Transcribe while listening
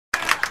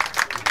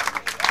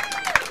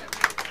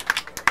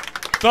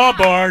The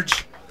Barge. You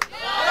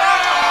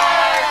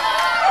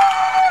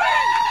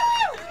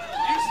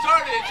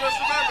started it, just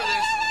remember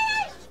this.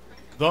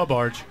 The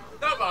Barge.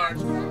 The Barge.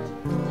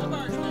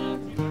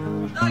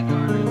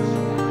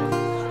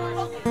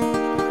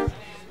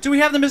 Do we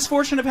have the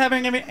misfortune of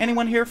having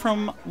anyone here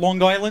from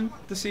Long Island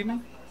this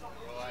evening?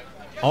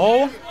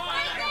 Oh,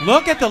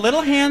 look at the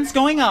little hands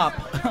going up.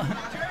 I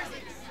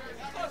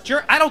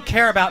don't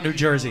care about New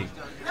Jersey.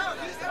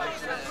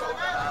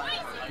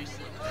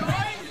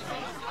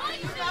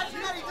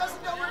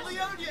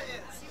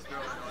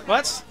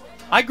 What?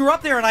 I grew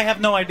up there and I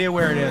have no idea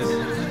where it is.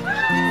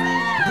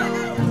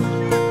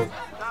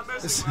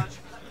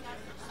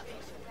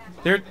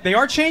 They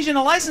are changing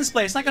the license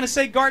plate. It's not going to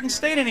say Garden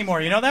State anymore.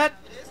 You know that?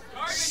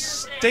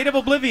 State of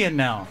Oblivion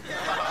now.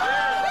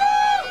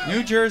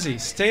 New Jersey,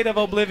 State of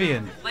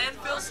Oblivion.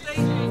 Landfill State?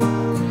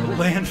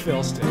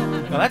 Landfill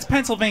State. No, that's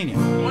Pennsylvania.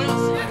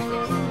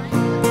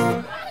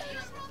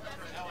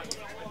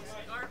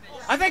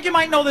 I think you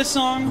might know this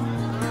song.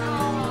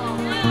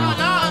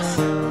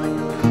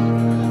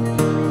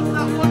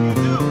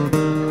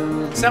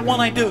 It's that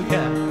one I do,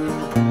 yeah.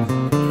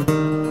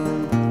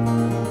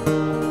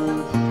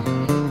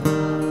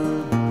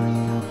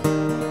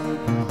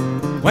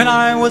 When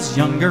I was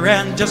younger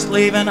and just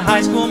leaving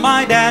high school,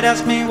 my dad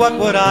asked me what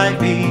would I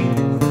be.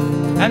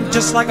 And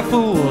just like a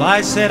fool,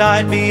 I said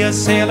I'd be a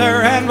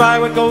sailor and I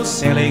would go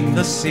sailing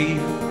the sea.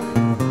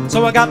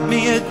 So I got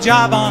me a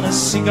job on a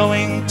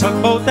seagoing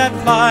tugboat that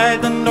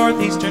plied the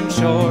northeastern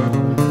shore.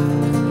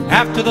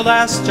 After the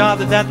last job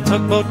that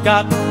tugboat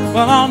got,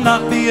 well, I'll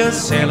not be a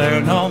sailor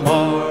no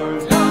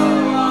more.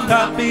 No, I'll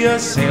not be a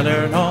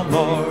sailor no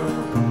more.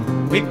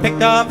 We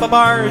picked up a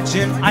barge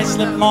in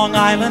Islip, Long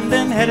Island,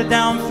 and headed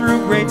down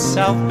through Great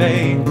South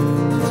Bay.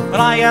 When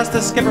I asked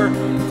the skipper,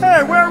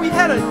 "Hey, where are we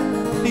headed?"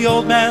 the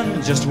old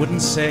man just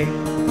wouldn't say.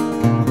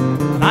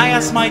 And I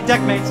asked my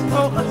deckmates,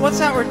 "Oh, what's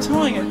that we're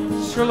towing? It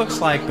sure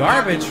looks like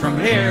garbage from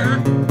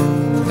here."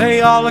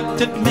 They all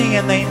looked at me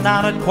and they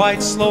nodded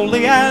quite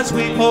slowly as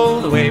we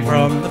pulled away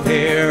from the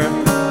pier.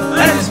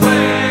 Let us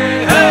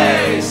way,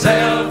 hey,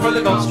 sail for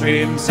the Gulf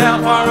Stream, sail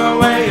far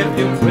away if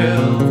you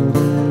will.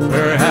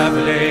 We're half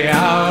a day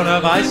out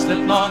of Islip,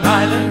 Long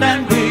Island,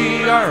 and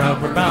we are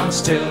outward bound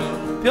still.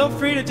 Feel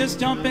free to just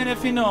jump in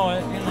if you know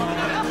it, you know.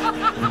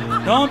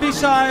 Don't be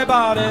shy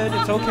about it,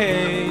 it's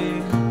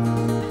okay.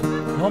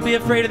 Don't be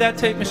afraid of that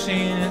tape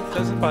machine, it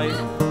doesn't bite.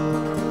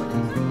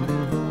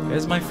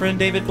 As my friend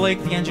David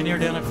Blake, the engineer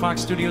down at Fox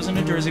Studios in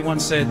New Jersey,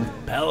 once said,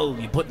 "Pal,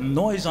 you put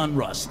noise on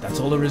rust, that's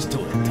all there is to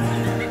it."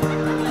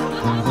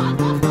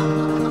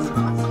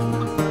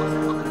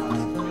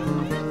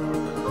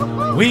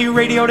 We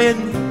radioed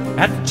in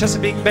at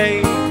Chesapeake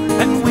Bay,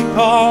 and we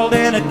called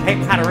in at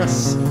Cape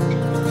Hatteras.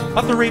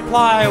 But the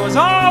reply was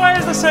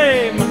always the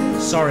same: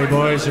 "Sorry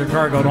boys, your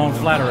cargo don't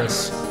flatter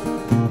us.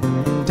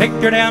 Take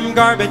your damn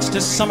garbage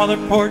to some other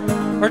port,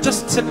 or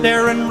just sit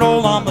there and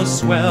roll on the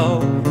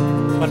swell.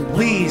 But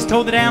please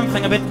tow the damn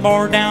thing a bit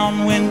more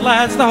downwind,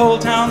 lads, the whole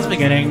town's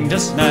beginning to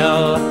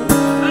smell."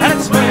 And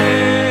it's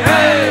way,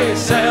 hey,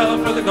 sail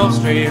for the Gulf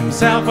Stream,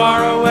 sail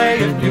far away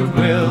if you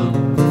will.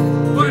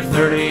 We're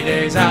 30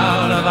 days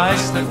out of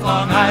Iceland,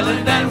 Long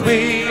Island, and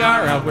we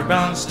are outward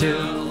bound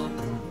still.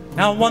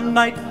 Now one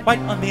night,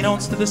 quite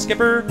unbeknownst to the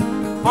skipper,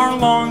 our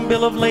long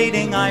bill of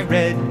lading I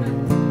read.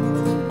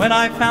 When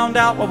I found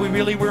out what we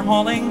really were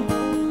hauling,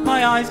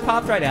 my eyes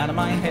popped right out of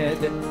my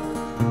head.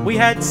 We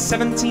had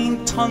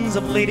 17 tons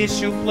of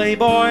late-issue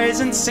Playboys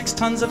and 6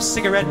 tons of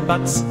cigarette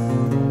butts,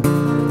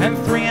 and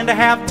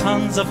 3.5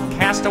 tons of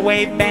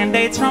castaway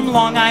Band-Aids from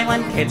Long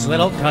Island kids'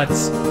 little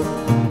cuts.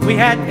 We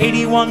had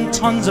 81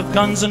 tons of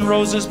Guns N'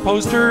 Roses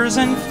posters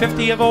and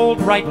 50 of old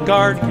Right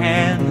Guard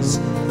cans,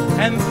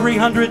 and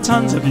 300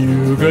 tons of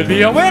 "You Could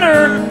Be a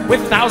Winner"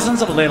 with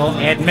thousands of little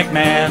Ed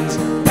McMahons.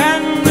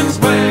 And it's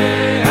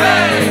way,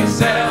 hey,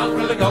 sail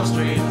for the Gulf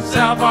Stream,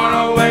 sail far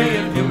away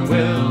if you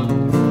will.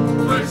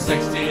 We're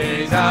 60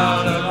 days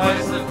out of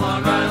Iceland,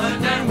 Long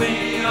Island, and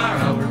we are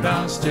outward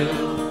bound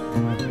still.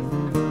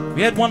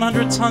 We had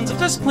 100 tons of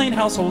just plain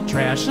household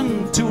trash,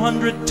 and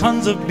 200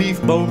 tons of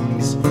beef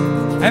bones,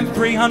 and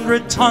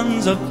 300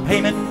 tons of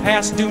payment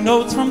past due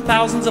notes from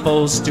thousands of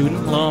old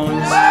student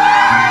loans.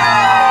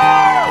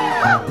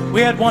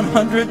 We had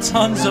 100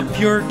 tons of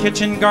pure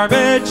kitchen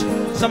garbage,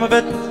 some of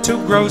it too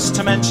gross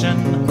to mention,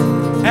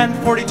 and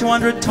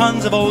 4,200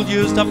 tons of old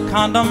used up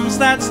condoms.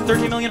 That's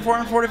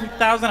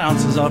 13,443,000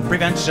 ounces of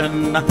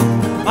prevention.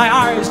 My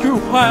eyes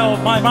grew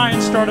wild, my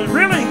mind started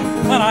reeling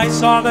when I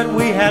saw that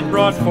we had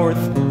brought forth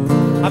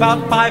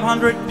about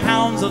 500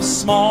 pounds of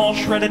small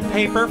shredded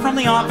paper from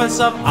the office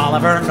of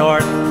Oliver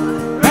North.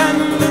 And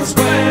this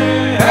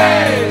way,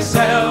 hey,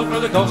 sail for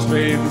the Gulf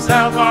Stream,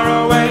 sail far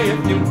away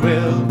if you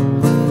will.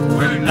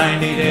 We're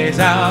 90 days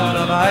out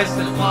of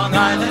Iceland, Long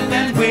Island,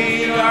 and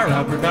we are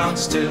outward bound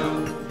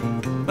still.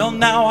 Well,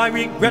 now I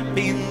regret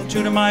being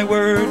true to my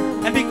word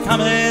and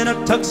becoming a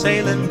tug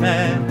sailing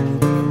man.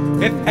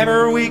 If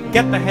ever we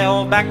get the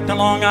hell back to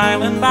Long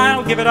Island,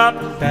 I'll give it up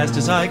fast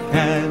as I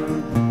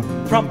can.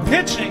 From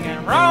pitching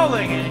and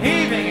rolling and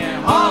heaving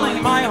and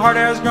hauling, my heart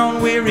has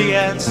grown weary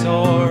and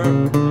sore.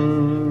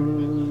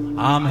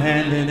 I'm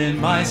handing in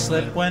my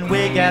slip when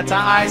we get to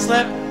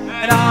Islip,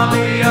 and I'll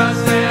be a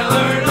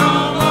sailor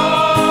no more.